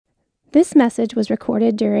This message was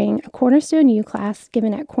recorded during a Cornerstone U class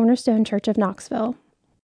given at Cornerstone Church of Knoxville.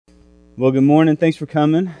 Well, good morning. Thanks for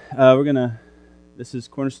coming. This is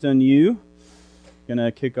Cornerstone U.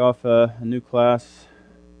 Gonna kick off a new class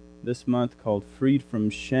this month called Freed from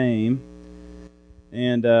Shame,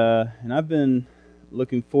 and I've been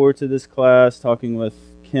looking forward to this class, talking with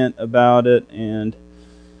Kent about it, and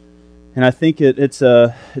I think it's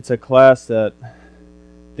a class that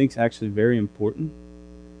I think is actually very important.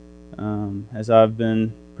 As I've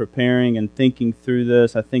been preparing and thinking through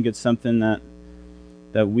this, I think it's something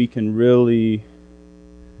that we can really,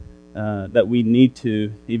 that we need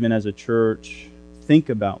to, even as a church, think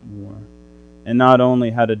about more. And not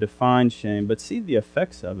only how to define shame, but see the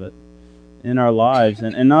effects of it in our lives.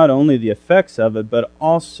 And not only the effects of it, but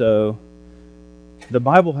also the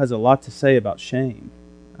Bible has a lot to say about shame.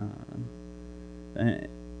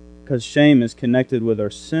 Because shame is connected with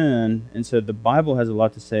our sin, and so the Bible has a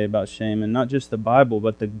lot to say about shame, and not just the Bible,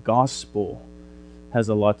 but the gospel has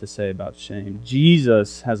a lot to say about shame.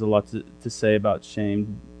 Jesus has a lot to say about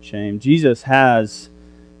shame. Jesus has,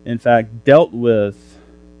 in fact, dealt with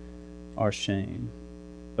our shame.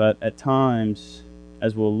 But at times,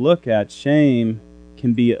 as we'll look at, shame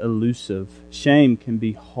can be elusive. Shame can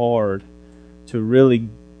be hard to really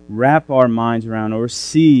wrap our minds around or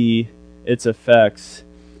see its effects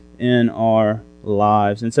in our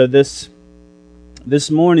lives. And so this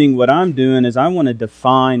morning, what I'm doing is I want to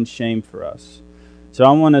define shame for us. So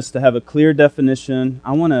I want us to have a clear definition.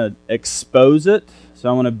 I want to expose it. So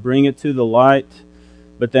I want to bring it to the light.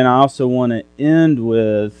 But then I also want to end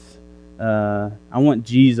with, I want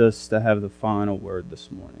Jesus to have the final word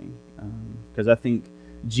this morning. Because I think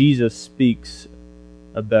Jesus speaks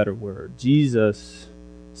a better word. Jesus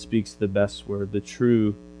speaks the best word, the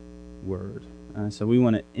true word. So we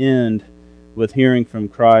want to end with hearing from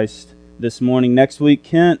Christ this morning. Next week,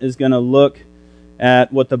 Kent is going to look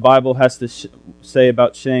at what the Bible has to say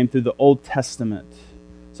about shame through the Old Testament.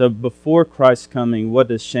 So before Christ's coming, what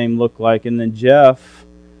does shame look like? And then Jeff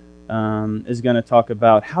is going to talk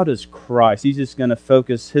about how does Christ, he's just going to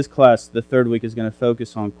focus, his class the third week is going to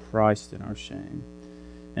focus on Christ and our shame.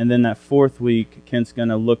 And then that fourth week, Kent's going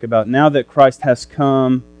to look about now that Christ has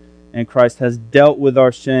come and Christ has dealt with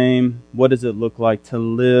our shame, what does it look like to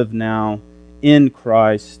live now in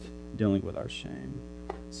Christ dealing with our shame?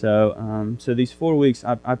 So these 4 weeks,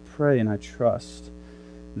 I pray and I trust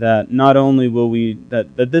that not only will we,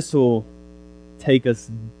 that this will take us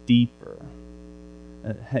deeper,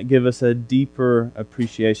 give us a deeper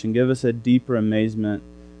appreciation, give us a deeper amazement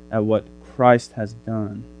at what Christ has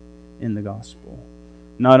done in the gospel.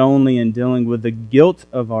 Not only in dealing with the guilt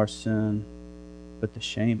of our sin, but the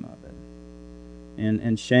shame of it.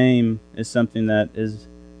 And shame is something that is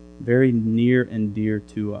very near and dear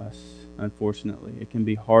to us, unfortunately. It can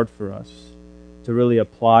be hard for us to really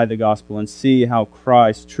apply the gospel and see how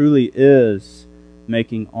Christ truly is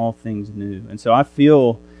making all things new. And so I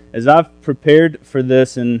feel, as I've prepared for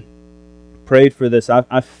this and prayed for this,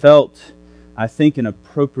 I felt, I think, an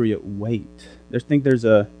appropriate weight. I think there's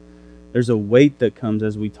a weight that comes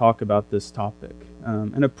as we talk about this topic,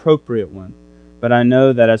 an appropriate one. But I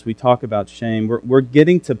know that as we talk about shame, we're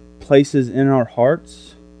getting to places in our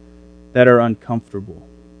hearts that are uncomfortable.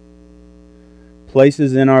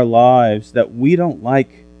 Places in our lives that we don't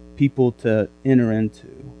like people to enter into.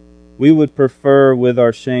 We would prefer with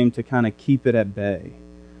our shame to kind of keep it at bay.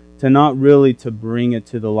 To not really to bring it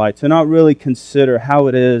to the light. To not really consider how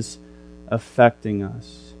it is affecting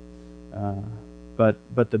us.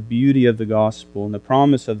 But the beauty of the gospel and the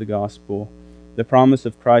promise of the gospel, the promise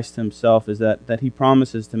of Christ himself is that he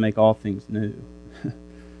promises to make all things new.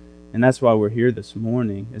 And that's why we're here this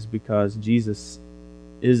morning, is because Jesus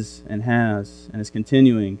is and has and is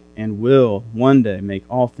continuing and will one day make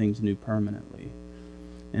all things new permanently.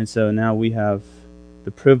 And so now we have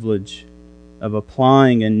the privilege of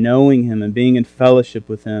applying and knowing him and being in fellowship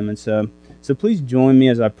with him. And so please join me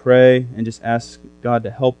as I pray and just ask God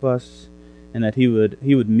to help us, and that he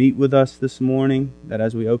would meet with us this morning, that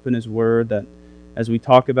as we open his word, that as we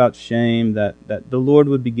talk about shame, that the Lord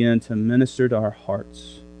would begin to minister to our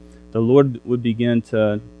hearts. The Lord would begin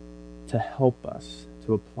to help us,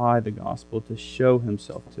 to apply the gospel, to show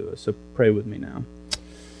himself to us. So pray with me now.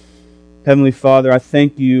 Heavenly Father, I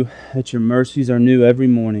thank you that your mercies are new every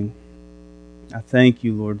morning. I thank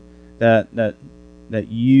you, Lord, that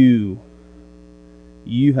you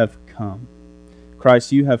have come.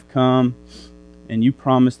 Christ, you have come, and you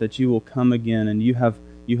promise that you will come again, and you have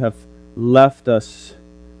left us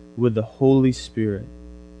with the Holy Spirit.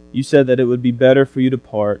 You said that it would be better for you to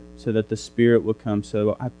part so that the Spirit would come.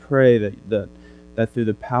 So I pray that that through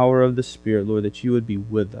the power of the Spirit, Lord, that you would be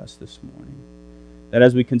with us this morning. That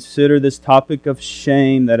as we consider this topic of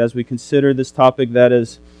shame, that as we consider this topic that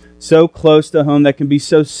is so close to home, that can be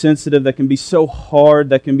so sensitive, that can be so hard,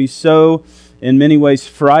 that can be so, in many ways,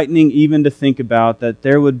 frightening even to think about, that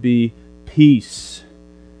there would be peace,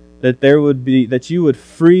 that you would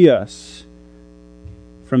free us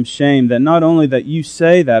from shame, that not only that you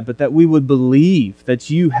say that, but that we would believe that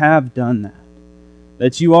you have done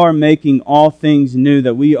that you are making all things new,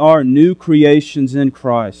 that we are new creations in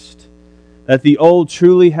Christ, that the old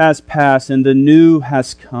truly has passed and the new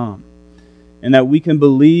has come, and that we can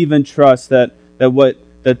believe and trust that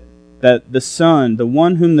the Son, the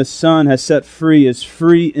one whom the Son has set free, is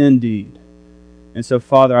free indeed. And so,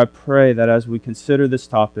 Father, I pray that as we consider this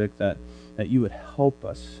topic, that you would help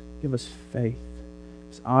us, give us faith,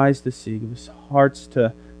 give us eyes to see, give us hearts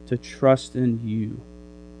to trust in you,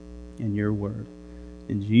 in your word.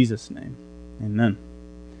 In Jesus' name, amen.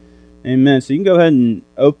 Amen. So you can go ahead and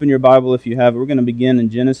open your Bible if you have it. We're going to begin in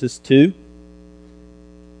Genesis 2,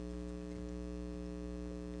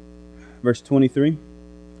 verse 23.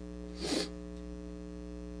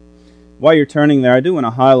 While you're turning there, I do want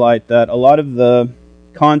to highlight that a lot of the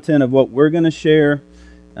content of what we're going to share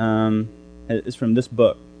is from this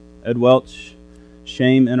book, Ed Welch,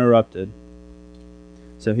 Shame Interrupted.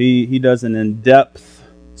 So he does an in-depth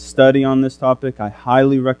study on this topic. I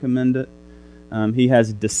highly recommend it. He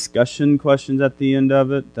has discussion questions at the end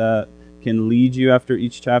of it that can lead you after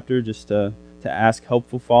each chapter just to ask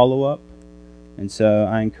helpful follow-up. And so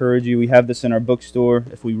I encourage you, we have this in our bookstore.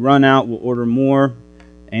 If we run out, we'll order more.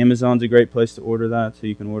 Amazon's a great place to order that, so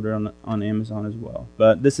you can order on Amazon as well.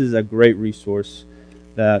 But this is a great resource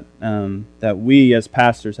that we as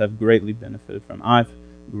pastors have greatly benefited from. I've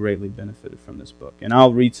greatly benefited from this book. And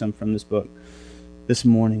I'll read some from this book this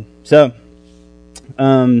morning. So,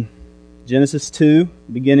 Genesis 2,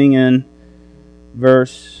 beginning in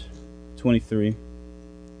verse 23.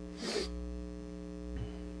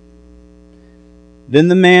 Then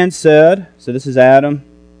the man said, so this is Adam,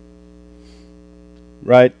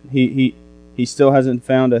 right? He still hasn't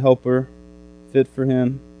found a helper fit for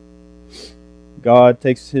him. God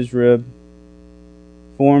takes his rib,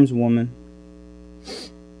 forms woman.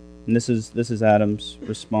 And this is Adam's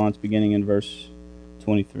response beginning in verse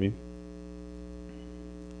 23.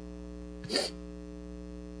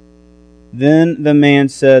 Then the man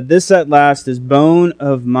said, "This at last is bone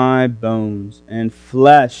of my bones and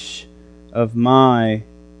flesh of my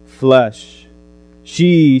flesh.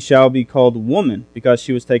 She shall be called woman, because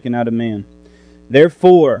she was taken out of man.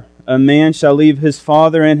 Therefore a man shall leave his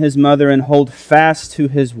father and his mother and hold fast to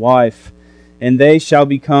his wife, and they shall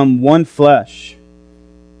become one flesh."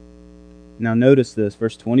 Now notice this,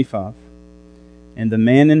 verse 25. And the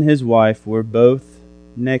man and his wife were both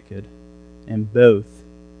naked, and both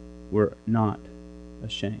were not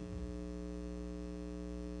ashamed.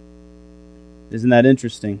 Isn't that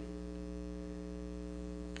interesting?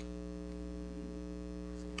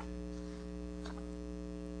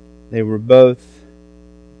 They were both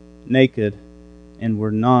naked and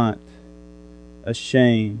were not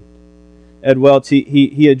ashamed. Ed Welch,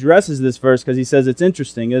 he addresses this verse because he says it's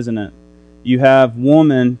interesting, isn't it? You have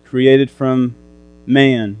woman created from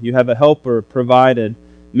man. You have a helper provided.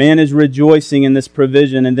 Man is rejoicing in this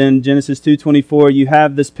provision. And then Genesis 2:24, you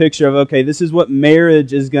have this picture of, okay, this is what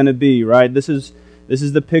marriage is going to be, right? This is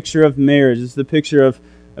the picture of marriage. This is the picture of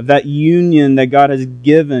that union that God has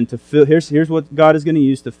given to fill. Here's what God is going to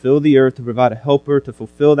use to fill the earth, to provide a helper, to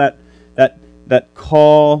fulfill that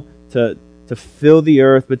call to fill the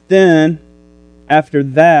earth. But then, after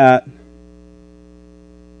that,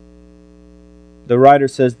 the writer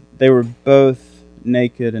says they were both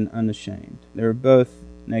naked and unashamed. They were both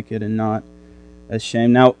naked and not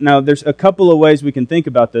ashamed. Now there's a couple of ways we can think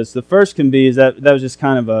about this. The first can be is that was just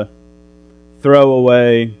kind of a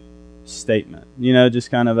throwaway statement. You know,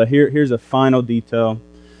 just kind of here's a final detail.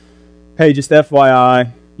 Hey, just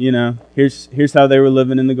FYI, here's how they were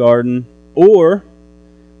living in the garden. Or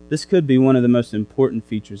this could be one of the most important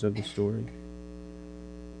features of the story.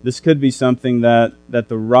 This could be something that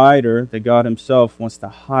the writer, that God himself, wants to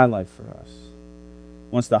highlight for us.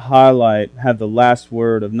 Wants to highlight, have the last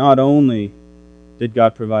word of not only did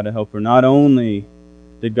God provide a helper, not only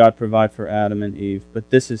did God provide for Adam and Eve, but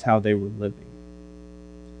this is how they were living.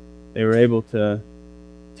 They were able to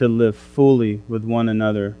live fully with one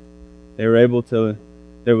another. They were able to,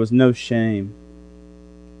 there was no shame.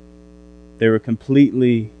 They were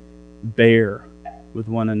completely bare with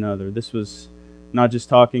one another. This was not just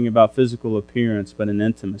talking about physical appearance, but an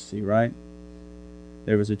intimacy, right?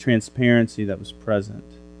 There was a transparency that was present.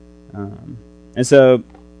 And so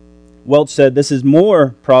Welch said this is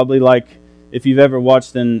more probably like if you've ever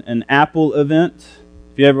watched an Apple event.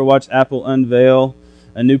 If you ever watched Apple unveil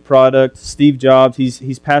a new product, Steve Jobs,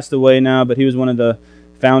 he's passed away now, but he was one of the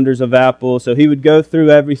founders of Apple. So he would go through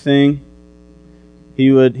everything.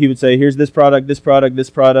 He would say, here's this product, this product, this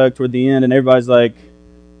product, toward the end, and everybody's like,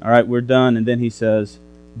 all right, we're done. And then he says,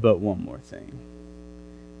 but one more thing.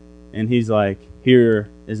 And he's like, here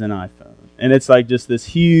is an iPhone. And it's like just this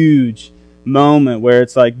huge moment where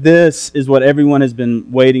it's like, this is what everyone has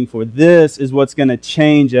been waiting for. This is what's going to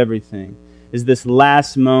change everything, is this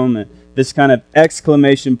last moment, this kind of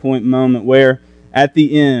exclamation point moment where at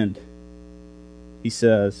the end, he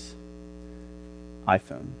says,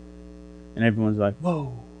 iPhone. And everyone's like,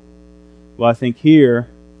 whoa. Well, I think here,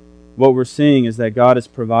 what we're seeing is that God is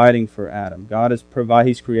providing for Adam.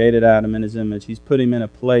 He's created Adam in His image. He's put him in a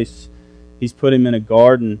place. He's put him in a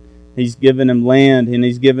garden. He's given him land, and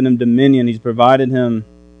He's given him dominion. He's provided him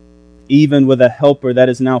even with a helper that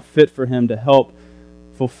is now fit for him to help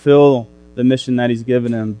fulfill the mission that He's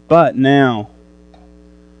given him. But now,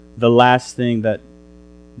 the last thing that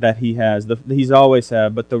he has, he's always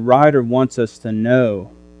had, but the writer wants us to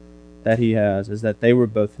know that he has, is that they were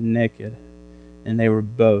both naked and they were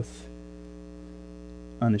both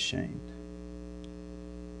unashamed.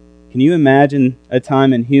 Can you imagine a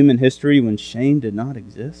time in human history when shame did not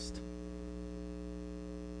exist?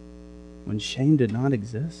 When shame did not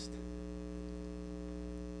exist?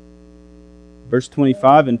 Verse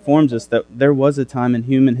 25 informs us that there was a time in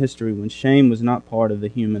human history when shame was not part of the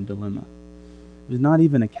human dilemma. It was not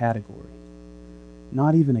even a category.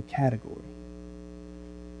 Not even a category.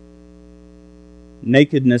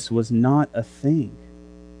 Nakedness was not a thing.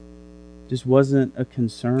 It just wasn't a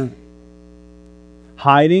concern.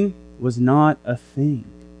 Hiding was not a thing.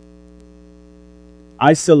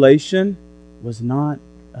 Isolation was not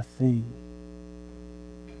a thing.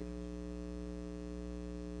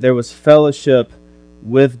 There was fellowship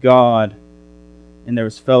with God, and there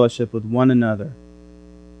was fellowship with one another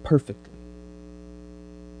perfectly.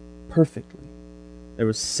 Perfectly. There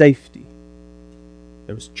was safety.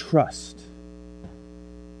 There was trust.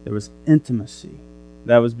 There was intimacy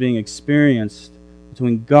that was being experienced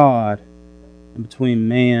between God and between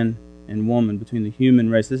man and woman, between the human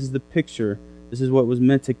race. This is the picture. This is what was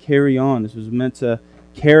meant to carry on. This was meant to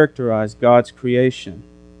characterize God's creation.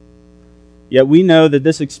 Yet we know that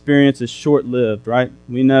this experience is short-lived, right?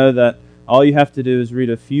 We know that all you have to do is read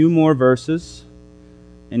a few more verses,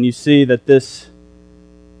 and you see that this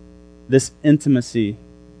intimacy,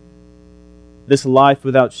 this life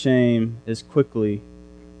without shame, is quickly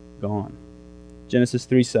gone. Genesis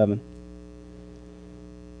 3:7.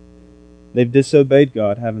 They've disobeyed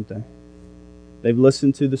God, haven't they? They've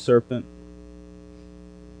listened to the serpent.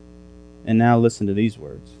 And now listen to these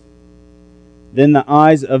words. Then the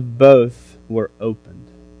eyes of both were opened,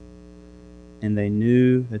 and they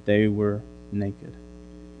knew that they were naked.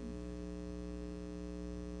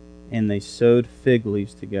 And they sewed fig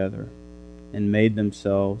leaves together and made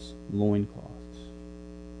themselves loincloths.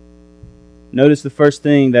 Notice the first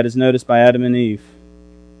thing that is noticed by Adam and Eve.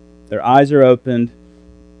 Their eyes are opened,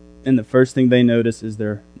 and the first thing they notice is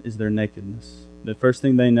their nakedness. The first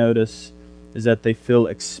thing they notice is that they feel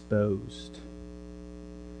exposed.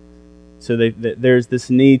 So there's this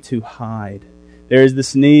need to hide. There is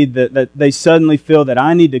this need that they suddenly feel that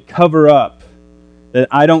I need to cover up, that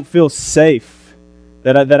I don't feel safe,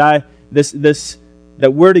 that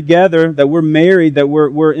we're together, that we're married, that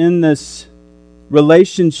we're in this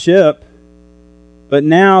relationship. But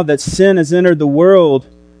now that sin has entered the world,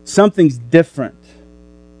 something's different.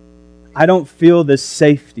 I don't feel this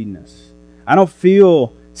safetiness. I don't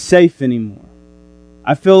feel safe anymore.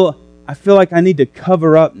 I feel like I need to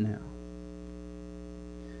cover up now.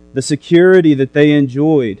 The security that they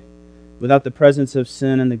enjoyed without the presence of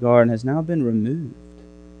sin in the garden has now been removed.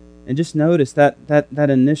 And just notice that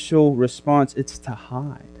initial response, it's to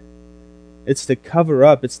hide. It's to cover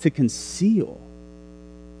up. It's to conceal.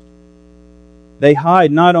 They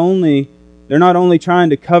hide they're not only trying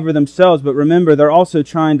to cover themselves, but remember, they're also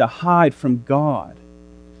trying to hide from God.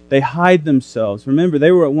 They hide themselves. Remember,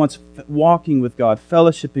 they were at once walking with God,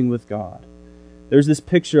 fellowshipping with God. There's this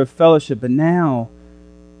picture of fellowship, but now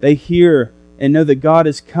they hear and know that God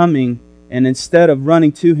is coming, and instead of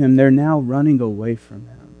running to Him, they're now running away from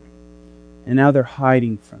Him. And now they're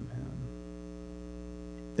hiding from Him.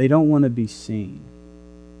 They don't want to be seen.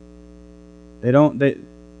 They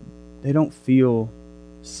don't feel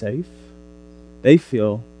safe. They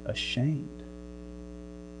feel ashamed.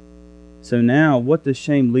 So now, what does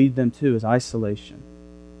shame lead them to is isolation.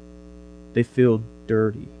 They feel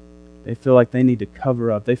dirty. They feel like they need to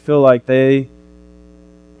cover up. They feel like they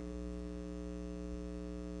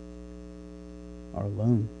are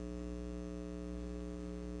alone.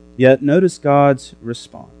 Yet notice God's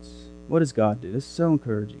response. What does God do? This is so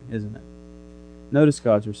encouraging, isn't it? Notice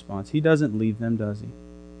God's response. He doesn't leave them, does he?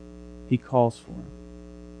 He calls for them.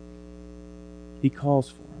 He calls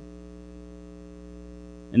for them.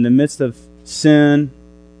 In the midst of sin,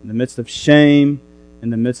 in the midst of shame, in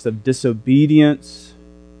the midst of disobedience,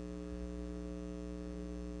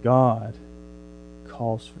 God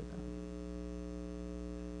calls for them.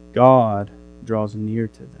 God draws near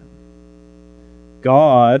to them.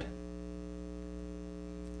 God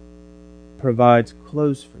provides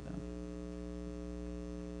clothes for them.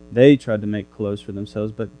 They tried to make clothes for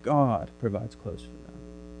themselves, but God provides clothes for them.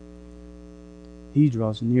 He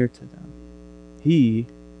draws near to them.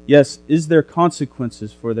 Yes, is there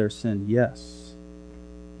consequences for their sin? Yes.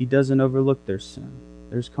 He doesn't overlook their sin.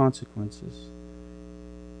 There's consequences.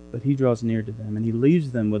 But He draws near to them, and He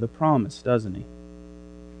leaves them with a promise, doesn't He?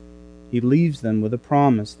 He leaves them with a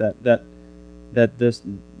promise that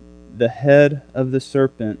the head of the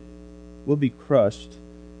serpent will be crushed,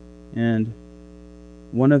 and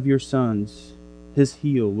one of your sons, his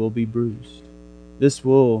heel will be bruised. This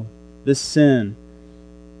sin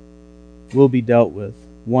will be dealt with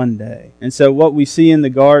one day. And so what we see in the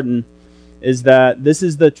garden is that this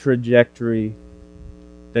is the trajectory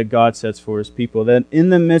that God sets for His people. That in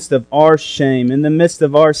the midst of our shame, in the midst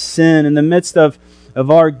of our sin, in the midst of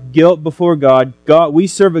our guilt before God, we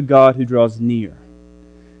serve a God who draws near.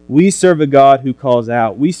 We serve a God who calls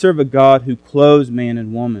out. We serve a God who clothes man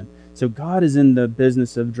and woman. So God is in the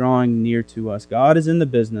business of drawing near to us. God is in the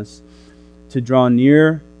business to draw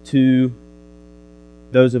near to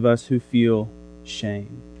those of us who feel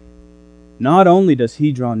shame. Not only does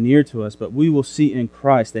He draw near to us, but we will see in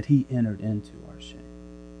Christ that He entered into our shame.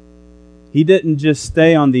 He didn't just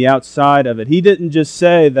stay on the outside of it. He didn't just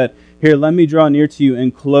say that, here, let me draw near to you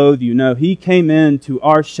and clothe you. No, He came into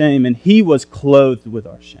our shame and He was clothed with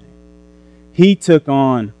our shame. He took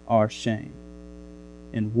on our shame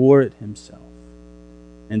and wore it Himself.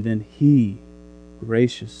 And then He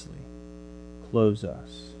graciously clothes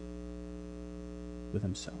us with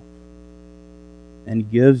Himself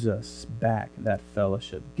and gives us back that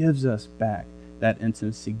fellowship, gives us back that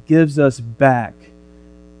intimacy, gives us back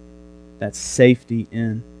that safety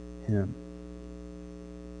in Him.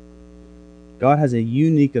 God has a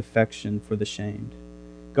unique affection for the shamed.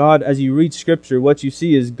 God, as you read Scripture, what you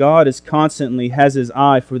see is God is constantly has His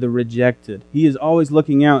eye for the rejected. He is always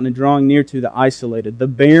looking out and drawing near to the isolated, the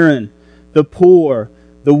barren, the poor,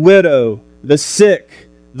 the widow, the sick,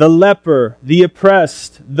 the leper, the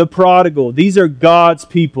oppressed, the prodigal. These are God's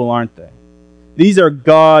people, aren't they? These are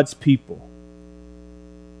God's people.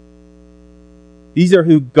 These are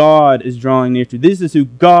who God is drawing near to. This is who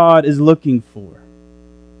God is looking for.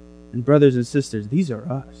 And brothers and sisters, these are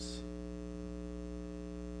us.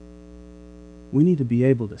 We need to be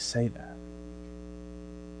able to say that.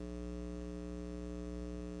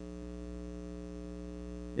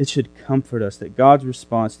 It should comfort us that God's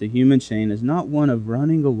response to human shame is not one of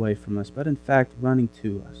running away from us, but in fact running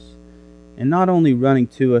to us. And not only running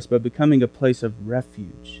to us, but becoming a place of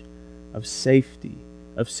refuge, of safety,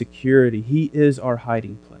 of security. He is our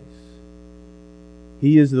hiding place.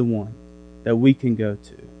 He is the one that we can go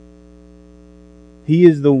to. He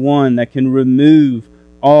is the one that can remove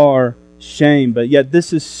our shame. But yet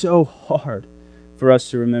this is so hard for us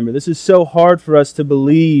to remember. This is so hard for us to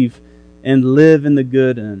believe and live in the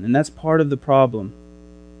good in. And that's part of the problem.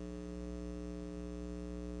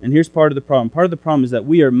 And here's part of the problem. Part of the problem is that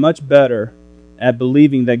we are much better at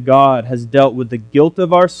believing that God has dealt with the guilt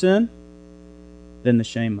of our sin than the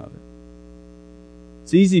shame of it.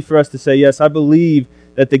 It's easy for us to say, yes, I believe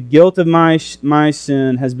that the guilt of my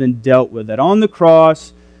sin has been dealt with. That on the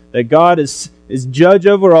cross, that God is judge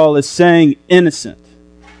over all, is saying innocent.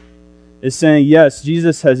 Is saying, yes,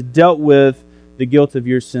 Jesus has dealt with the guilt of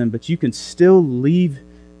your sin, but you can still leave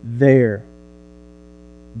there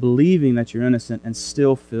believing that you're innocent and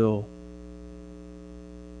still feel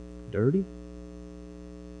dirty,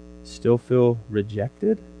 still feel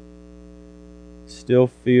rejected, still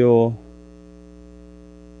feel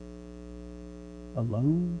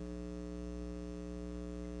alone,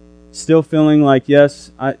 still feeling like,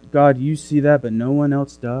 yes, God, you see that, but no one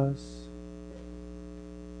else does.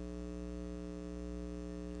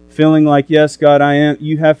 Feeling like, yes, God,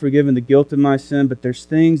 you have forgiven the guilt of my sin, but there's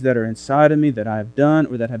things that are inside of me that I have done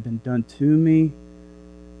or that have been done to me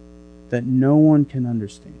that no one can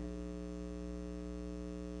understand.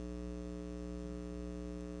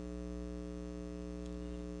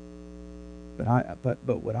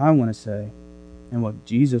 But what I want to say, and what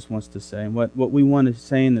Jesus wants to say, and what we want to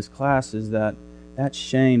say in this class is that that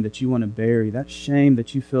shame that you want to bury, that shame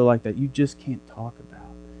that you feel like that you just can't talk about.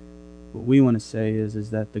 What we want to say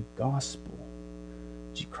is that the gospel,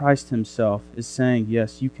 Christ himself is saying,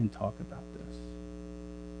 yes, you can talk about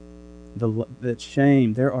this. That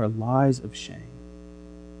shame, there are lies of shame.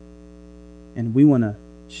 And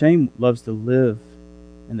shame loves to live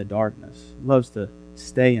in the darkness, loves to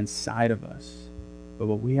stay inside of us. But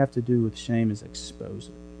what we have to do with shame is expose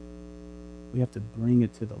it. We have to bring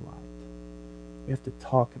it to the light. We have to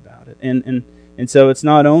talk about it. And so it's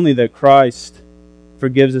not only that Christ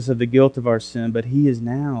forgives us of the guilt of our sin, but he is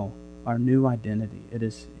now our new identity.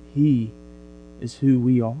 He is who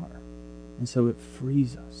we are. And so it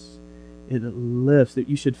frees us. It lifts. That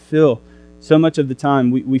you should feel so much of the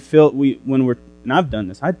time and I've done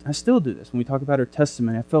this. I still do this when we talk about our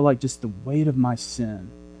testimony. I feel like just the weight of my sin,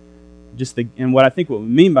 and what we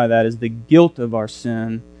mean by that is the guilt of our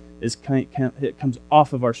sin it comes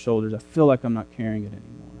off of our shoulders. I feel like I'm not carrying it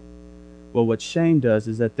anymore. Well, what shame does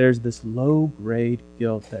is that there's this low-grade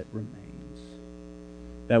guilt that remains,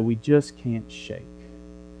 that we just can't shake,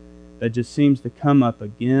 that just seems to come up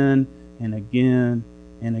again and again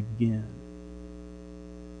and again.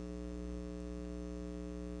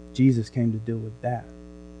 Jesus came to deal with that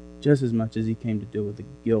just as much as he came to deal with the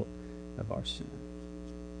guilt of our sin.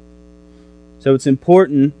 So it's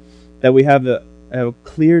important that we have a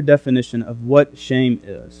clear definition of what shame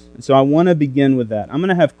is. And so I want to begin with that. I'm going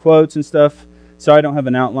to have quotes and stuff. Sorry I don't have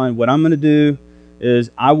an outline. What I'm going to do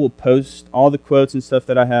is I will post all the quotes and stuff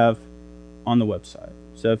that I have on the website.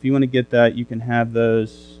 So if you want to get that, you can have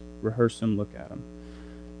those, rehearse them, look at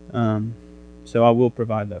them. So I will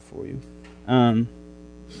provide that for you.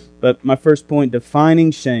 But my first point,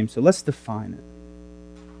 defining shame. So let's define it.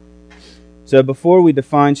 So before we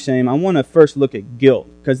define shame, I want to first look at guilt,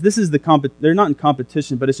 because this is they're not in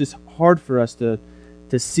competition, but it's just hard for us to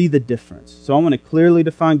see the difference. So I want to clearly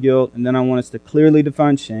define guilt, and then I want us to clearly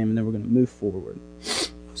define shame, and then we're going to move forward.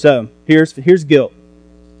 So here's guilt.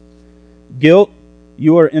 Guilt,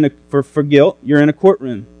 for guilt, you're in a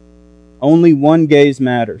courtroom. Only one gaze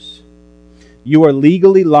matters. You are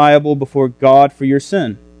legally liable before God for your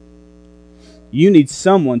sin. You need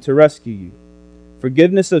someone to rescue you.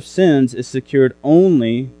 Forgiveness of sins is secured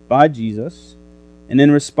only by Jesus, and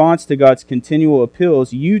in response to God's continual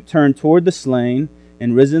appeals, you turn toward the slain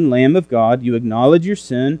and risen Lamb of God. You acknowledge your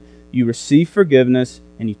sin, you receive forgiveness,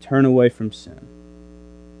 and you turn away from sin.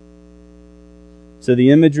 So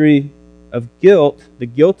the imagery of guilt, the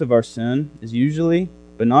guilt of our sin, is usually,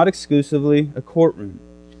 but not exclusively, a courtroom.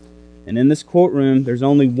 And in this courtroom, there's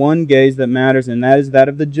only one gaze that matters, and that is that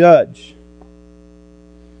of the judge.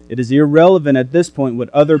 It is irrelevant at this point what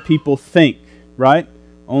other people think, right?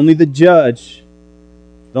 Only the judge,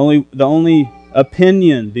 the only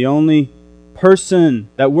opinion, the only person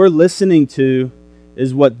that we're listening to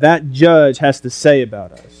is what that judge has to say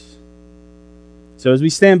about us. So as we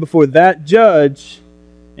stand before that judge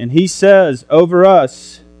and he says over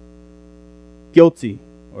us, guilty,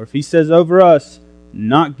 or if he says over us,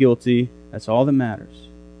 not guilty, that's all that matters.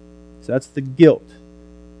 So that's the guilt.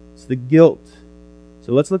 It's the guilt.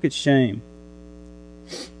 So let's look at shame.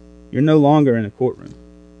 You're no longer in a courtroom,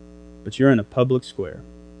 but you're in a public square.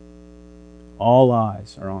 All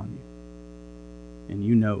eyes are on you, and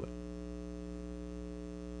you know it.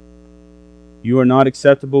 You are not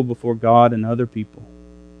acceptable before God and other people.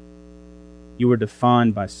 You are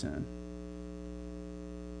defined by sin.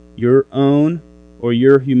 Your own or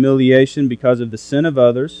your humiliation because of the sin of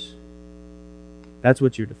others, that's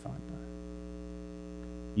what you're defined by.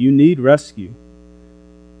 You need rescue,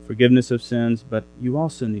 forgiveness of sins, but you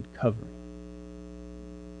also need covering.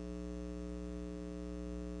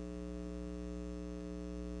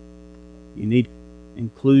 You need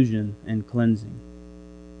inclusion and cleansing.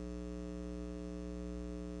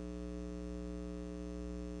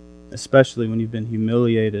 Especially when you've been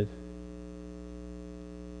humiliated.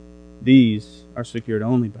 These are secured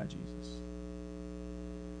only by Jesus.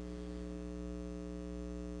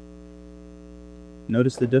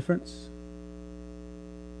 Notice the difference?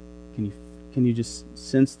 Can you just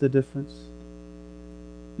sense the difference?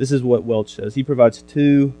 This is what Welch says. He provides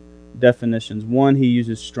two definitions. One, he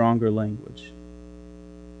uses stronger language.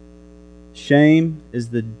 Shame is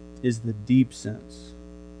the deep sense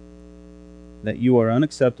that you are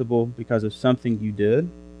unacceptable because of something you did,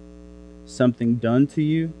 something done to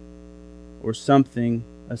you, or something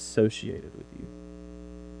associated with you.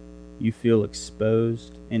 You feel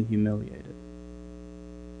exposed and humiliated.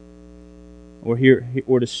 Or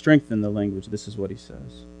to strengthen the language, this is what he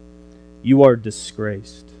says. You are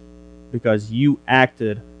disgraced because you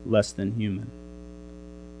acted less than human.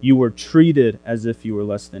 You were treated as if you were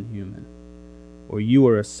less than human. or you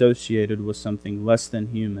are associated with something less than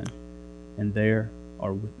human, and there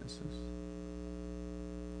are witnesses.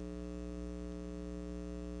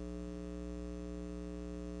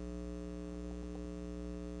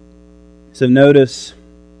 So notice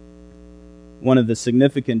one of the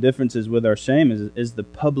significant differences with our shame is the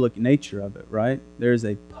public nature of it, right? There is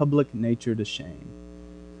a public nature to shame.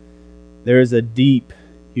 There is a deep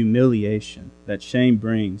humiliation that shame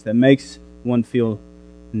brings that makes one feel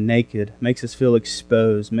naked, makes us feel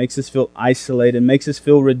exposed, makes us feel isolated, makes us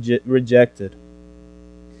feel rejected.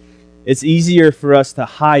 It's easier for us to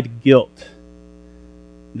hide guilt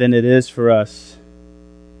than it is for us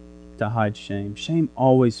to hide shame. Shame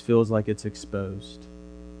always feels like it's exposed.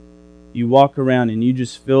 You walk around and you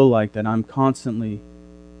just feel like that I'm constantly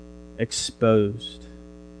exposed.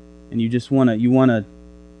 And you just want to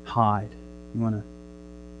hide. You want to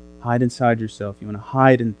hide inside yourself. You want to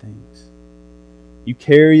hide in things. You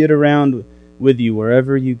carry it around with you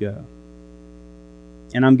wherever you go.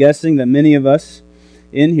 And I'm guessing that many of us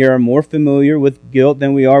in here are more familiar with guilt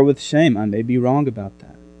than we are with shame. I may be wrong about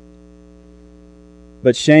that.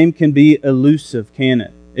 But shame can be elusive, can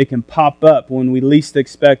it? It can pop up when we least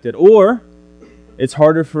expect it. Or it's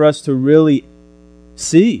harder for us to really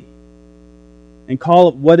see and call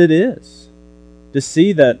it what it is. To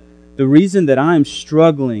see that the reason that I'm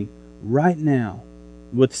struggling right now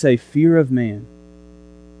with, say, fear of man,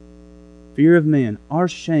 our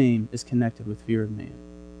shame is connected with fear of man.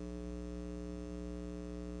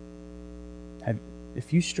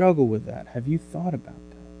 If you struggle with that, have you thought about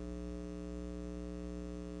that?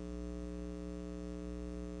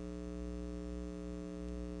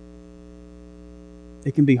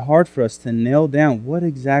 It can be hard for us to nail down what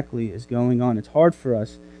exactly is going on. It's hard for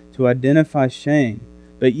us to identify shame.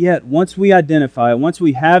 But yet, once we identify it, once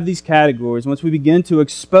we have these categories, once we begin to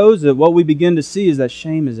expose it, what we begin to see is that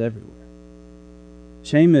shame is everywhere.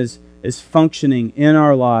 Shame is functioning in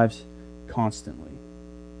our lives constantly.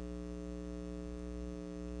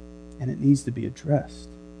 And it needs to be addressed.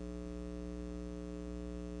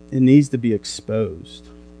 It needs to be exposed.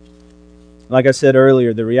 Like I said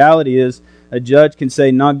earlier, the reality is a judge can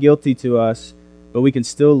say not guilty to us, but we can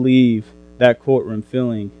still leave that courtroom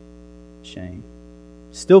feeling shame.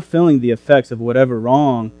 Still feeling the effects of whatever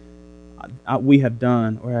wrong we have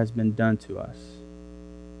done or has been done to us.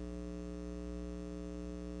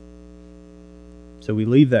 So we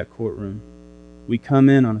leave that courtroom. We come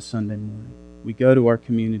in on a Sunday morning. We go to our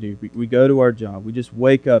community. We go to our job. We just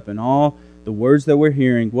wake up and all the words that we're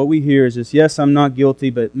hearing, what we hear is just, yes, I'm not guilty,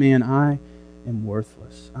 but man, I am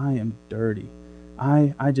worthless. I am dirty.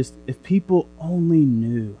 If people only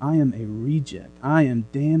knew, I am a reject. I am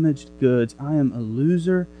damaged goods. I am a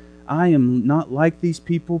loser. I am not like these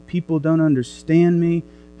people. People don't understand me.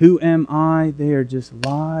 Who am I? They are just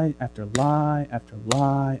lie after lie after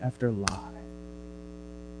lie after lie.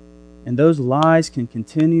 And those lies can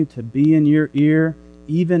continue to be in your ear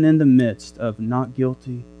even in the midst of not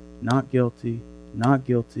guilty, not guilty, not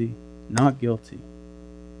guilty, not guilty.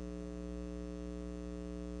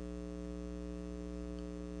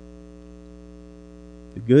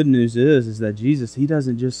 The good news is that Jesus, He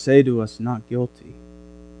doesn't just say to us, not guilty.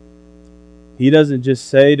 He doesn't just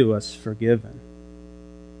say to us, forgiven.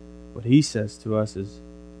 What He says to us is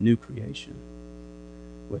new creation.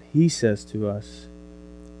 What He says to us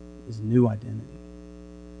is new identity.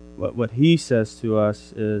 What He says to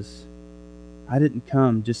us is, I didn't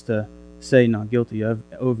come just to say not guilty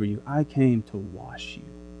over you. I came to wash you.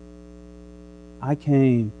 I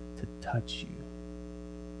came to touch you.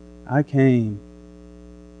 I came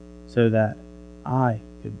so that I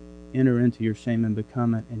could enter into your shame and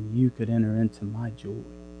become it, and you could enter into my joy.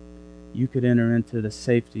 You could enter into the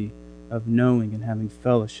safety of knowing and having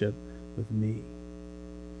fellowship with me.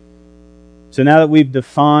 So now that we've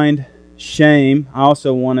defined shame, I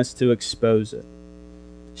also want us to expose it.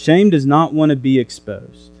 Shame does not want to be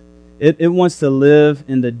exposed. It wants to live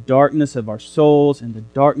in the darkness of our souls, in the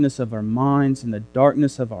darkness of our minds, in the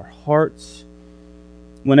darkness of our hearts.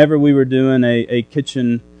 Whenever we were doing a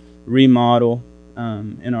kitchen remodel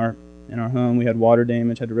in our home, we had water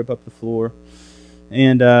damage, had to rip up the floor,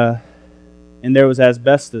 and there was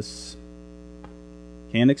asbestos.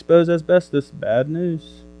 Can't expose asbestos. Bad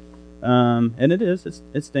news. And it is.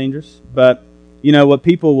 It's dangerous. But, you know, what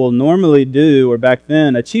people will normally do, or back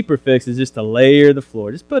then, a cheaper fix is just to layer the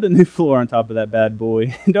floor. Just put a new floor on top of that bad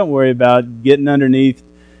boy. Don't worry about getting underneath,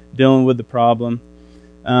 dealing with the problem.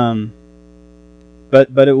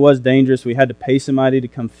 But it was dangerous. We had to pay somebody to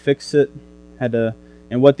come fix it.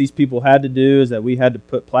 And what these people had to do is that we had to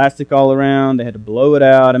put plastic all around. They had to blow it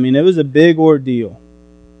out. I mean, it was a big ordeal.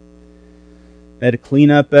 They had to clean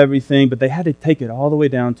up everything, but they had to take it all the way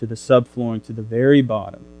down to the subflooring, to the very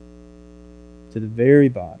bottom. To the very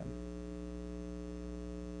bottom.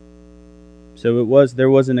 So there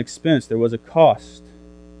was an expense, there was a cost.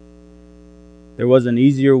 There was an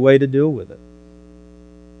easier way to deal with it.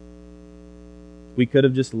 We could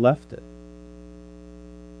have just left it.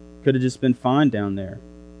 Could have just been fine down there.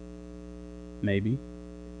 Maybe.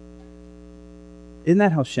 Isn't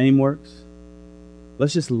that how shame works?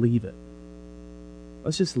 Let's just leave it.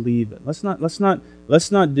 Let's just leave it. Let's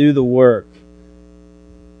not do the work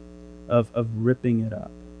of ripping it up.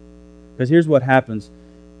 Because here's what happens.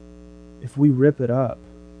 If we rip it up,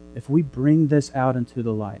 if we bring this out into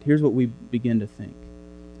the light, here's what we begin to think.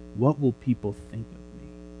 What will people think of me?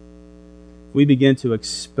 We begin to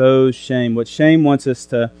expose shame. What shame wants us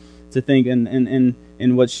to think,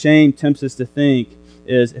 and what shame tempts us to think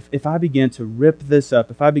is, if I begin to rip this up,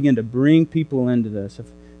 if I begin to bring people into this,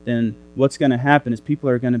 then what's going to happen is people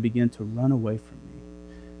are going to begin to run away from me.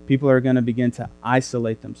 People are going to begin to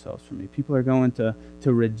isolate themselves from me. People are going to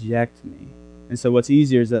reject me. And so what's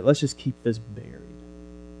easier is that let's just keep this buried.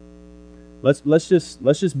 Let's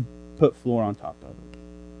just put floor on top of it.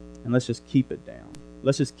 And let's just keep it down.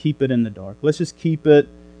 Let's just keep it in the dark. Let's just keep it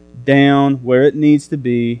down where it needs to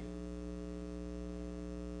be.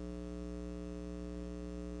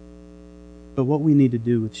 But what we need to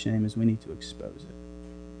do with shame is we need to expose it.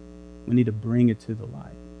 We need to bring it to the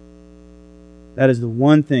light. That is the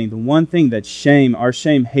one thing that our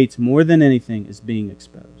shame hates more than anything, is being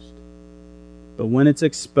exposed. But when it's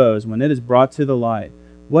exposed, when it is brought to the light,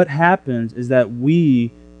 what happens is that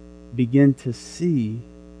we begin to see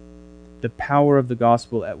the power of the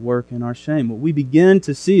gospel at work in our shame. What we begin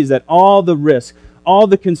to see is that all the risk, all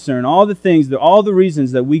the concern, all the things, all the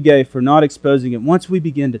reasons that we gave for not exposing it, once we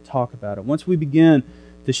begin to talk about it, once we begin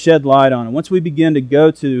to shed light on it, once we begin to go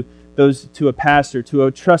to a pastor, to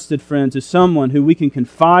a trusted friend, to someone who we can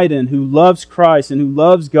confide in, who loves Christ and who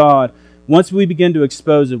loves God, once we begin to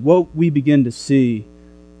expose it, what we begin to see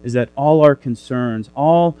is that all our concerns,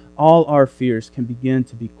 all our fears can begin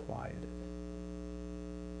to be quieted.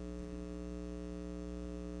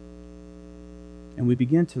 And we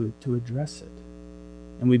begin to address it.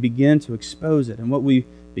 And we begin to expose it. And what we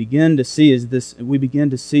begin to see is this. We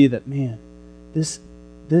begin to see that, man, this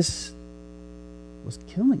was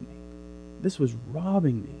killing me. This was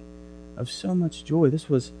robbing me of so much joy. These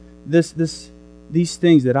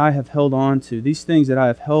things that I have held on to, these things that I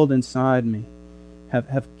have held inside me,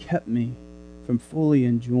 have kept me from fully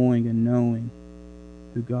enjoying and knowing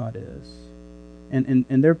who God is.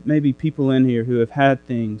 And there may be people in here who have had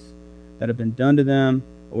things that have been done to them,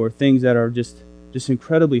 or things that are just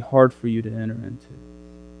incredibly hard for you to enter into.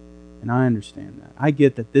 And I understand that. I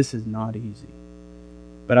get that this is not easy.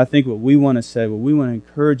 But I think what we want to say, what we want to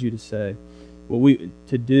encourage you to say,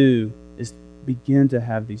 to do is begin to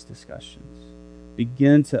have these discussions.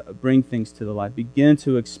 Begin to bring things to the light. Begin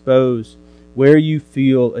to expose where you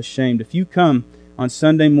feel ashamed. If you come on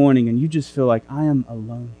Sunday morning and you just feel like, I am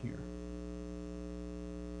alone here.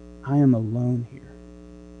 I am alone here.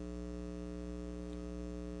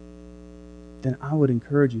 Then I would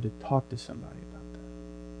encourage you to talk to somebody about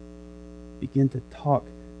that. Begin to talk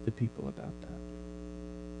to people about that.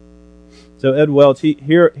 So Ed Welch,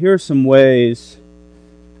 here are some ways.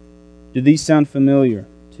 Do these sound familiar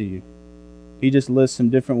to you? He just lists some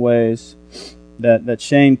different ways that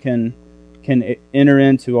shame can enter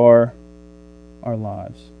into our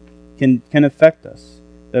lives, can affect us,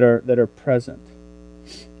 that are present.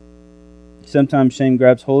 Sometimes shame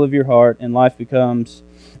grabs hold of your heart, and life becomes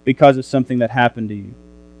because of something that happened to you.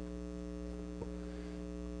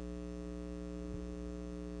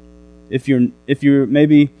 If you're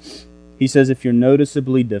maybe, he says, if you're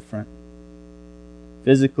noticeably different,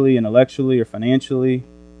 physically, intellectually, or financially,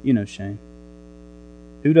 you know shame.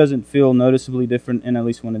 Who doesn't feel noticeably different in at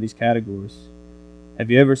least one of these categories?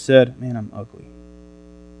 Have you ever said, man, I'm ugly?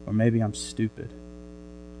 Or maybe I'm stupid?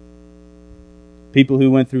 People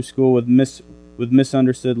who went through school with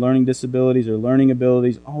misunderstood learning disabilities or learning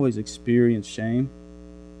abilities always experience shame.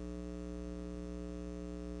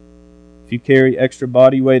 If you carry extra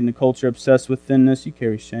body weight in a culture obsessed with thinness, you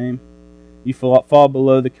carry shame. You fall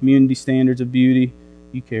below the community standards of beauty,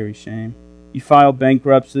 you carry shame. You file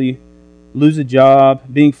bankruptcy, lose a job,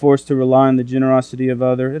 being forced to rely on the generosity of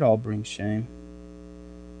others, it all brings shame.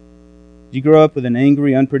 You grow up with an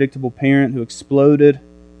angry, unpredictable parent who exploded,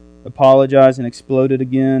 apologized, and exploded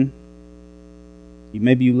again.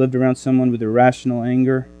 Maybe you lived around someone with irrational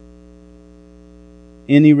anger.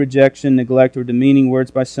 Any rejection, neglect, or demeaning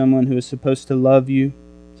words by someone who is supposed to love you,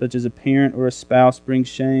 such as a parent or a spouse, brings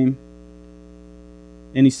shame.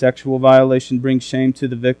 Any sexual violation brings shame to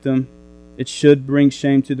the victim. It should bring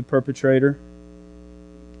shame to the perpetrator.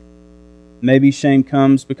 Maybe shame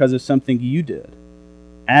comes because of something you did.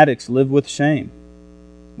 Addicts live with shame,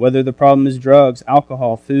 whether the problem is drugs,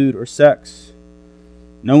 alcohol, food, or sex.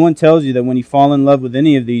 No one tells you that when you fall in love with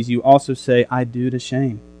any of these, you also say, I do to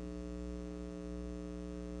shame.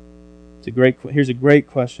 Here's a great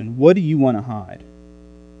question. What do you want to hide?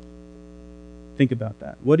 Think about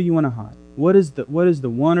that. What do you want to hide? What is the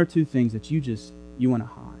one or two things that you want to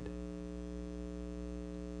hide?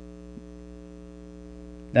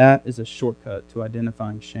 That is a shortcut to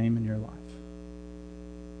identifying shame in your life.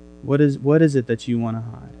 What is it that you want to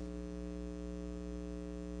hide?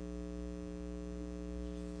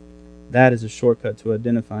 That is a shortcut to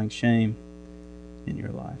identifying shame in your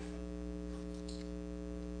life.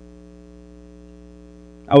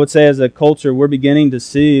 I would say as a culture, we're beginning to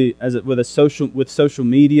see with social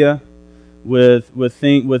media, there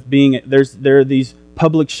are these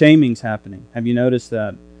public shamings happening. Have you noticed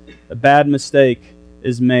that? A bad mistake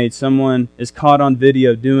is made. Someone is caught on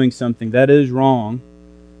video doing something that is wrong,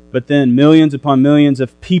 but then millions upon millions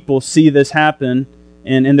of people see this happen,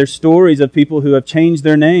 and there's stories of people who have changed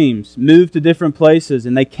their names, moved to different places,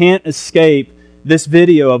 and they can't escape this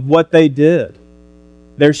video of what they did.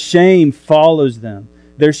 Their shame follows them.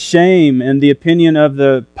 Their shame and the opinion of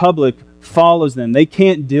the public follows them. They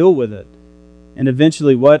can't deal with it. And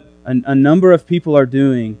eventually what a number of people are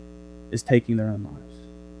doing is taking their own lives.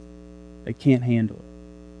 They can't handle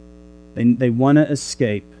it. They want to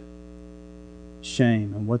escape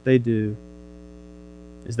shame. And what they do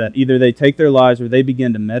is that either they take their lives or they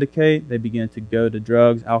begin to medicate, they begin to go to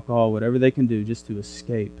drugs, alcohol, whatever they can do just to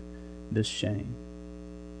escape this shame.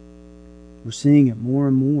 We're seeing it more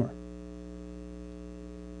and more.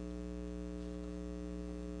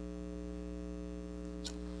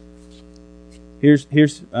 Here's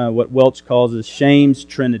what Welch calls as shame's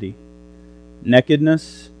trinity: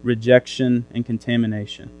 nakedness, rejection, and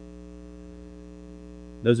contamination.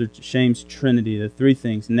 Those are shame's trinity, the three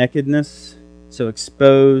things. Nakedness, so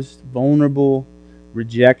exposed, vulnerable,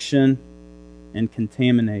 rejection, and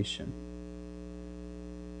contamination.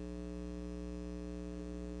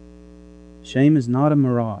 Shame is not a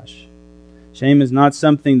mirage. Shame is not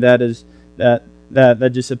something that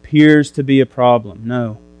just appears to be a problem.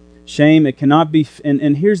 No. Shame, it cannot be,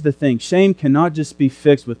 and here's the thing, shame cannot just be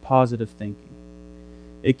fixed with positive thinking.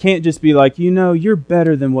 It can't just be like, you're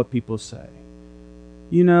better than what people say.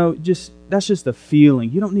 That's just a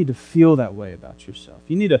feeling. You don't need to feel that way about yourself.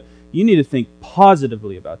 You need to think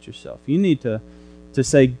positively about yourself. You need to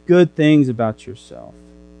say good things about yourself.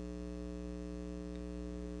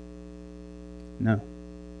 No.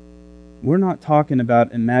 We're not talking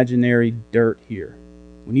about imaginary dirt here.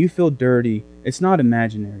 When you feel dirty, it's not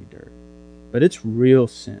imaginary dirt, but it's real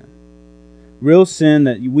sin. Real sin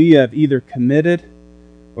that we have either committed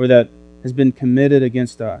or that has been committed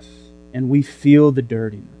against us. And we feel the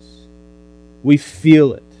dirtiness. We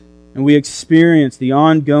feel it. And we experience the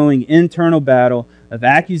ongoing internal battle of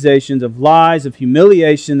accusations, of lies, of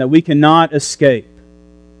humiliation that we cannot escape.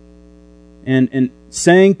 And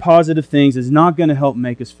saying positive things is not going to help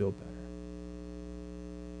make us feel better.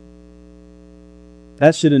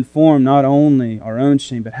 That should inform not only our own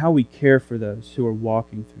shame, but how we care for those who are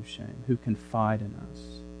walking through shame, who confide in us.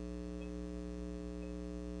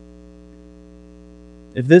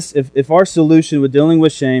 If our solution with dealing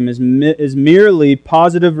with shame is merely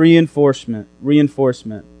positive reinforcement,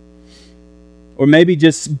 or maybe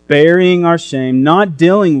just burying our shame, not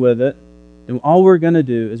dealing with it, then all we're going to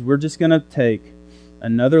do is we're just going to take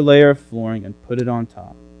another layer of flooring and put it on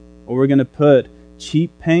top. Or we're going to put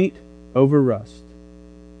cheap paint over rust.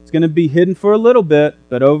 It's going to be hidden for a little bit,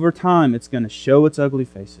 but over time it's going to show its ugly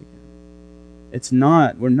face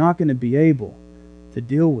again. We're not going to be able to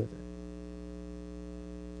deal with it.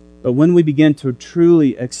 But when we begin to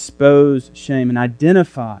truly expose shame and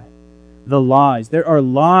identify the lies, there are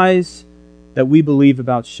lies that we believe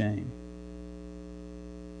about shame.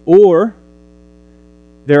 Or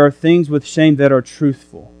there are things with shame that are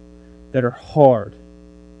truthful, that are hard,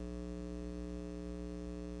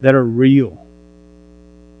 that are real.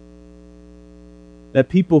 That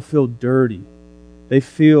people feel dirty. They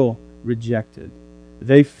feel rejected.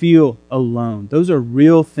 They feel alone. Those are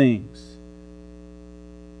real things.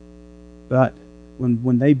 But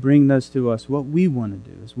when they bring those to us, what we want to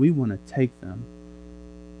do is we want to take them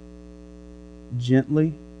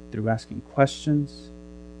gently through asking questions,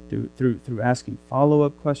 through asking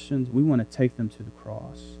follow-up questions. We want to take them to the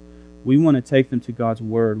cross. We want to take them to God's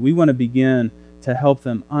Word. We want to begin to help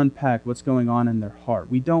them unpack what's going on in their heart.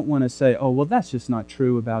 We don't want to say, oh, well, that's just not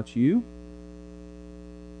true about you.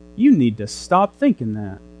 You need to stop thinking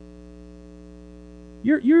that.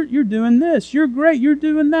 You're doing this. You're great. You're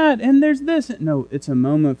doing that. And there's this. No, it's a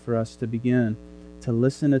moment for us to begin to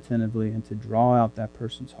listen attentively and to draw out that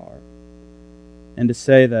person's heart. And to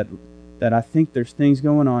say that I think there's things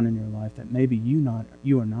going on in your life that maybe you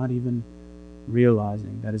are not even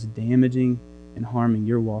realizing that is damaging and harming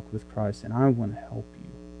your walk with Christ. And I want to help you.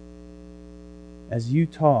 As you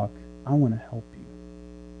talk, I want to help you.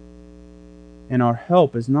 And our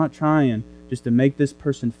help is not trying just to make this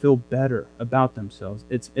person feel better about themselves.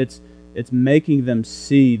 It's making them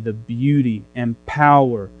see the beauty and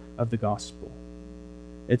power of the gospel.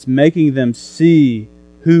 It's making them see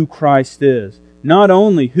who Christ is. Not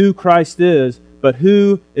only who Christ is, but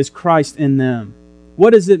who is Christ in them.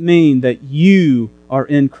 What does it mean that you are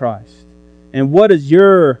in Christ? And what does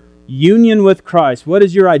your union with Christ, what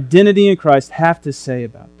does your identity in Christ have to say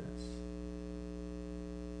about this?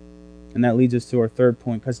 And that leads us to our third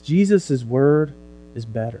point, because Jesus' word is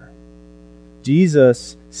better.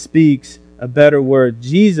 Jesus speaks a better word.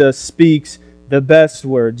 Jesus speaks the best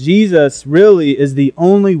word. Jesus really is the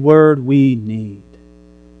only word we need.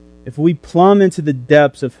 If we plumb into the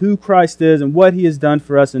depths of who Christ is and what He has done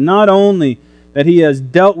for us, and not only that He has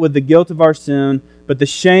dealt with the guilt of our sin, but the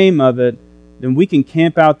shame of it, then we can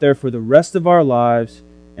camp out there for the rest of our lives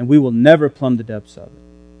and we will never plumb the depths of it.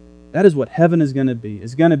 That is what heaven is going to be.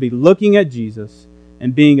 It's going to be looking at Jesus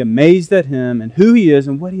and being amazed at Him and who He is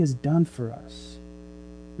and what He has done for us.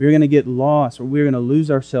 We're going to get lost, or we're going to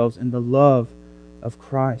lose ourselves in the love of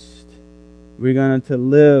Christ. We're going to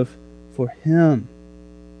live for Him.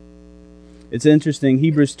 It's interesting,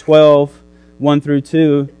 Hebrews 12, 1 through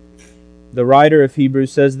 2, the writer of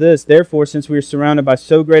Hebrews says this, "Therefore, since we are surrounded by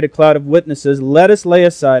so great a cloud of witnesses, let us lay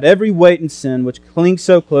aside every weight and sin which clings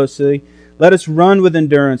so closely. Let us run with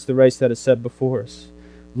endurance the race that is set before us,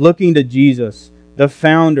 looking to Jesus, the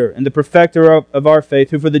founder and the perfecter of our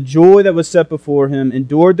faith, who for the joy that was set before Him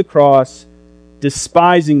endured the cross,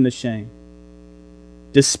 despising the shame."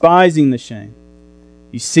 Despising the shame.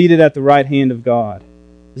 He's seated at the right hand of God.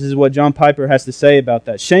 This is what John Piper has to say about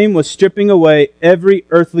that. Shame was stripping away every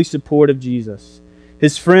earthly support of Jesus.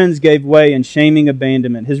 His friends gave way in shaming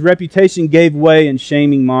abandonment. His reputation gave way in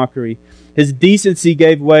shaming mockery. His decency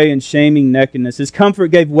gave way in shaming nakedness. His comfort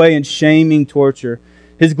gave way in shaming torture.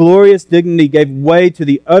 His glorious dignity gave way to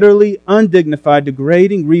the utterly undignified,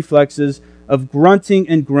 degrading reflexes of grunting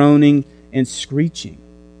and groaning and screeching.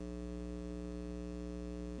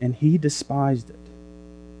 And He despised it.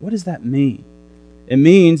 What does that mean? It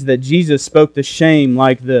means that Jesus spoke to shame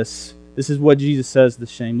like this. This is what Jesus says to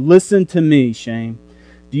shame. "Listen to me, shame.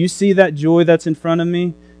 Do you see that joy that's in front of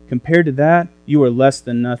me? Compared to that, you are less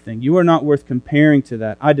than nothing. You are not worth comparing to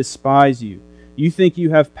that. I despise you. You think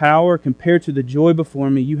you have power? Compared to the joy before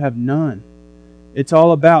me, you have none. It's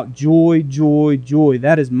all about joy, joy, joy.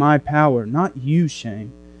 That is my power, not you,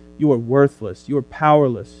 shame. You are worthless. You are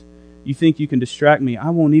powerless. You think you can distract me?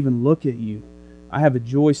 I won't even look at you. I have a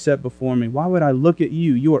joy set before me. Why would I look at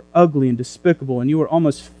you? You are ugly and despicable, and you are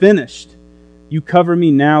almost finished. You cover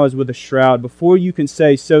me now as with a shroud. Before you can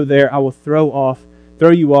say, so there, I will throw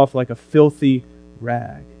you off like a filthy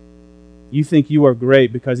rag. You think you are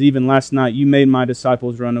great because even last night you made my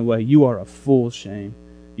disciples run away. You are a fool, shame.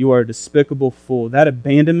 You are a despicable fool. That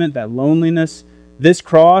abandonment, that loneliness, this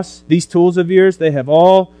cross, these tools of yours, they have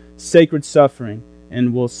all sacred suffering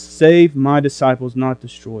and will save my disciples, not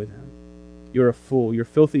destroy them. You're a fool. Your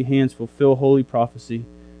filthy hands fulfill holy prophecy.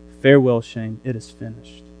 Farewell, shame. It is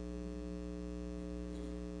finished.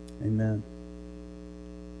 Amen.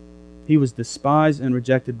 He was despised and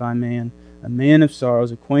rejected by man, a man of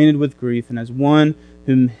sorrows, acquainted with grief, and as one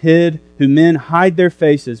whom men hide their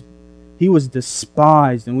faces, He was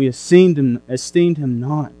despised, and we esteemed him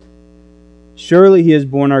not. Surely He has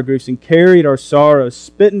borne our griefs and carried our sorrows,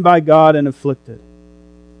 smitten by God and afflicted.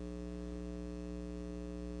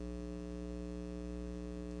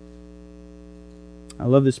 I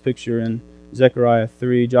love this picture in Zechariah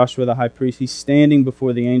 3. Joshua the high priest, he's standing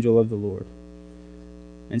before the angel of the Lord.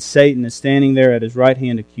 And Satan is standing there at his right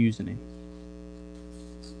hand accusing him.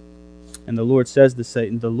 And the Lord says to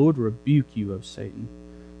Satan, "The Lord rebuke you, O Satan.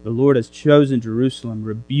 The Lord has chosen Jerusalem,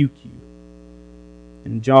 rebuke you."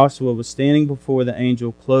 And Joshua was standing before the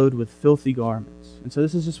angel, clothed with filthy garments. And so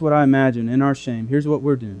this is just what I imagine in our shame. Here's what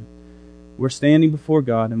we're doing. We're standing before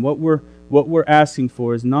God, and what we're asking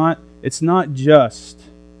for is it's not just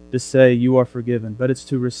to say you are forgiven, but it's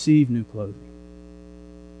to receive new clothing.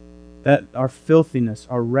 That our filthiness,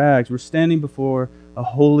 our rags, we're standing before a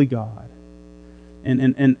holy God.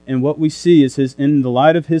 And what we see is in the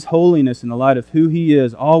light of His holiness, in the light of who He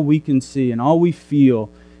is, all we can see and all we feel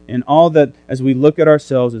And all that, as we look at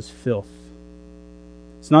ourselves, is filth.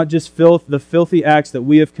 It's not just filth, the filthy acts that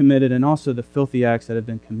we have committed, and also the filthy acts that have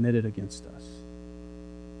been committed against us.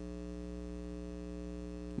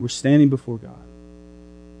 We're standing before God,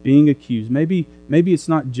 being accused. Maybe it's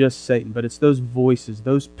not just Satan, but it's those voices,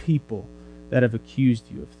 those people that have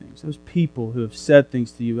accused you of things. Those people who have said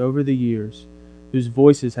things to you over the years, whose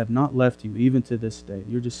voices have not left you even to this day.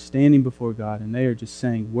 You're just standing before God, and they are just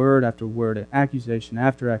saying word after word, accusation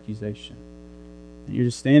after accusation. And you're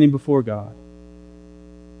just standing before God.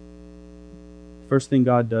 First thing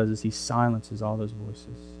God does is He silences all those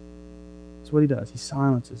voices. That's what He does. He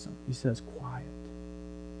silences them. He says, quiet.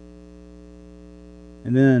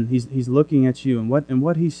 And then He's looking at you, and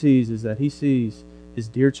what He sees is that He sees His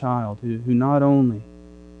dear child who not only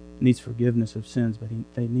needs forgiveness of sins, but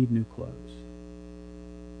they need new clothes.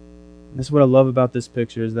 And that's what I love about this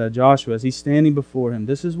picture, is that Joshua, as he's standing before him,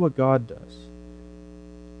 this is what God does.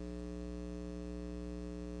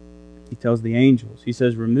 He tells the angels, He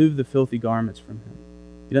says, remove the filthy garments from him.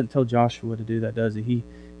 He doesn't tell Joshua to do that, does He?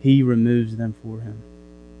 He removes them for him.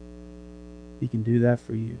 He can do that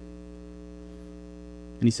for you.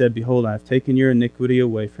 And He said, behold, I have taken your iniquity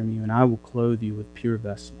away from you, and I will clothe you with pure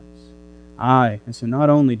vestments. And so not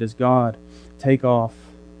only does God take off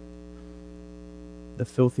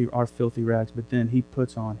our filthy rags, but then He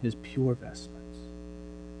puts on His pure vestments.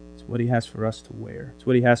 It's what He has for us to wear. It's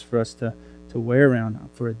what He has for us to wear around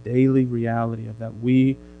for a daily reality of that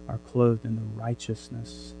we are clothed in the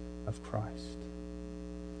righteousness of Christ.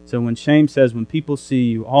 So when shame says, when people see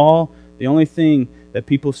you, the only thing that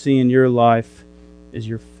people see in your life is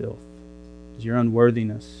your filth, is your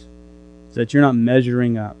unworthiness, is that you're not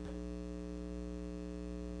measuring up.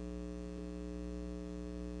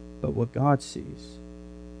 But what God sees,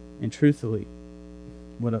 and truthfully,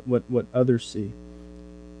 what others see,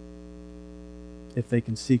 if they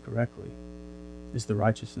can see correctly, is the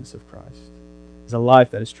righteousness of Christ. Is a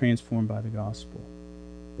life that is transformed by the gospel.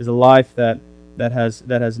 Is a life that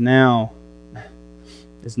has now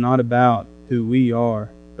is not about who we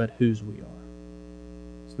are, but whose we are.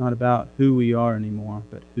 It's not about who we are anymore,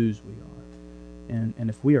 but whose we are. And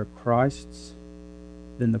if we are Christ's,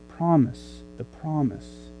 then the promise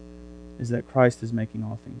is that Christ is making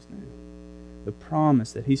all things new. The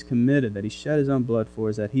promise that He's committed, that He shed His own blood for,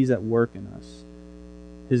 is that He's at work in us,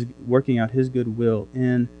 working out His good will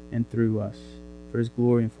in and through us, for His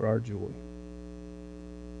glory and for our joy.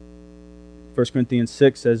 1 Corinthians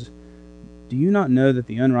 6 says, do you not know that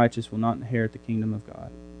the unrighteous will not inherit the kingdom of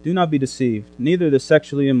God? Do not be deceived, neither the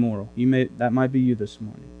sexually immoral, that might be you this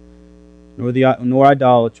morning, nor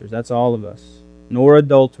idolaters, that's all of us, nor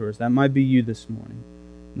adulterers, that might be you this morning,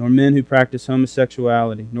 nor men who practice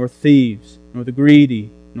homosexuality, nor thieves, nor the greedy,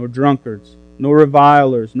 nor drunkards, nor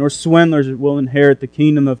revilers, nor swindlers will inherit the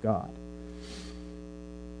kingdom of God.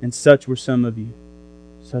 And such were some of you.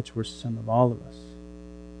 Such were some of all of us.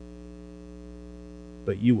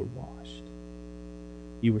 But you were washed.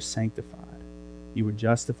 You were sanctified. You were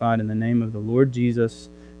justified in the name of the Lord Jesus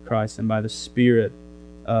Christ and by the Spirit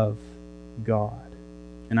of God.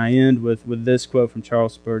 And I end with this quote from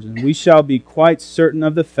Charles Spurgeon. We shall be quite certain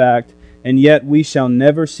of the fact, and yet we shall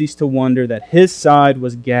never cease to wonder that His side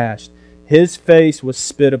was gashed, His face was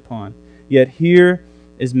spit upon. Yet here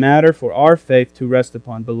is matter for our faith to rest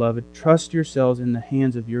upon. Beloved, trust yourselves in the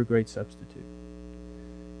hands of your great substitute.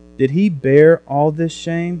 Did He bear all this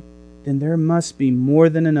shame? Then there must be more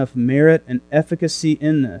than enough merit and efficacy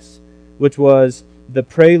in this, which was the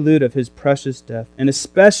prelude of His precious death. And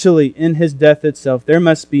especially in His death itself, there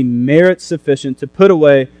must be merit sufficient to put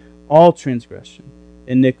away all transgression,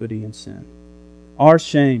 iniquity, and sin. Our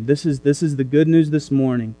shame, this is the good news this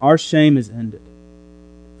morning. Our shame is ended,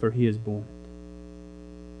 for He has borne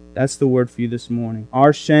it. That's the word for you this morning.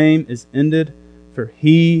 Our shame is ended, for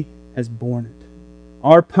He has borne it.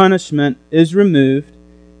 Our punishment is removed.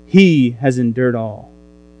 He has endured all.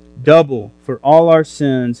 Double for all our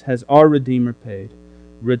sins has our Redeemer paid.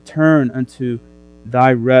 Return unto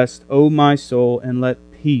thy rest, O my soul, and let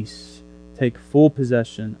peace take full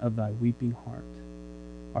possession of thy weeping heart.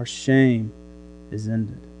 Our shame is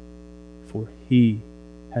ended, for He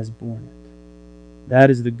has borne it. That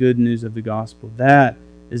is the good news of the gospel. That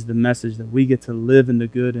is the message that we get to live in the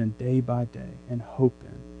good in day by day, and hope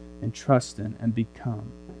in, and trust in, and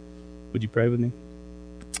become. Would you pray with me?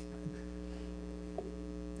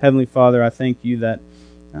 Heavenly Father, I thank You that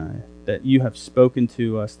You have spoken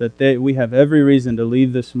to us, that we have every reason to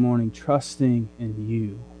leave this morning trusting in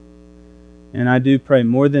You. And I do pray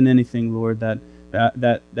more than anything, Lord,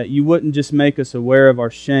 that You wouldn't just make us aware of our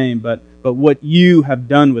shame, but what You have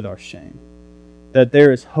done with our shame. That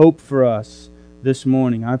there is hope for us, this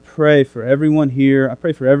morning. I pray for everyone here. I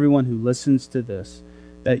pray for everyone who listens to this,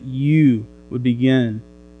 that you would begin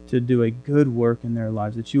to do a good work in their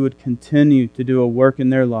lives, that you would continue to do a work in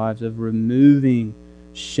their lives of removing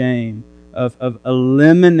shame, of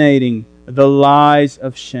eliminating the lies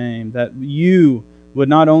of shame, that you would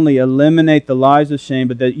not only eliminate the lies of shame,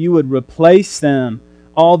 but that you would replace them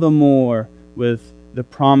all the more with the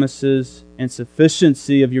promises and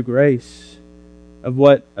sufficiency of your grace,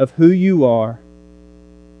 of who you are,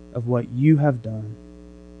 of what you have done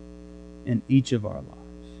in each of our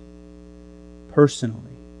lives, personally,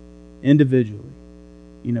 individually.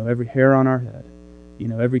 You know every hair on our head. You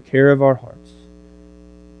know every care of our hearts.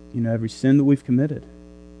 You know every sin that we've committed.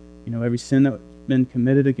 You know every sin that's been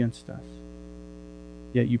committed against us.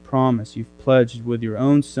 Yet you promise, you've pledged with your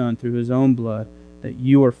own Son through His own blood that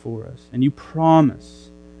you are for us. And you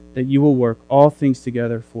promise that you will work all things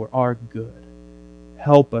together for our good.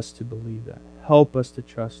 Help us to believe that. Help us to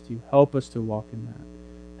trust you. Help us to walk in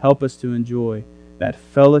that. Help us to enjoy that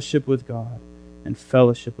fellowship with God and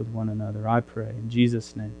fellowship with one another. I pray in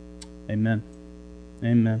Jesus' name. Amen.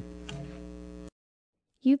 Amen.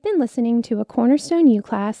 You've been listening to a Cornerstone U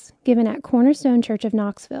class given at Cornerstone Church of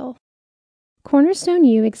Knoxville. Cornerstone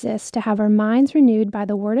U exists to have our minds renewed by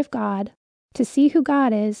the Word of God, to see who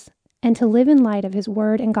God is, and to live in light of His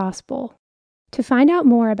Word and Gospel. To find out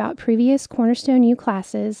more about previous Cornerstone U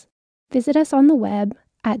classes, visit us on the web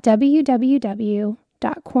at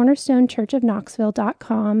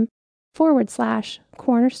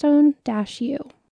www.cornerstonechurchofknoxville.com/cornerstone-u.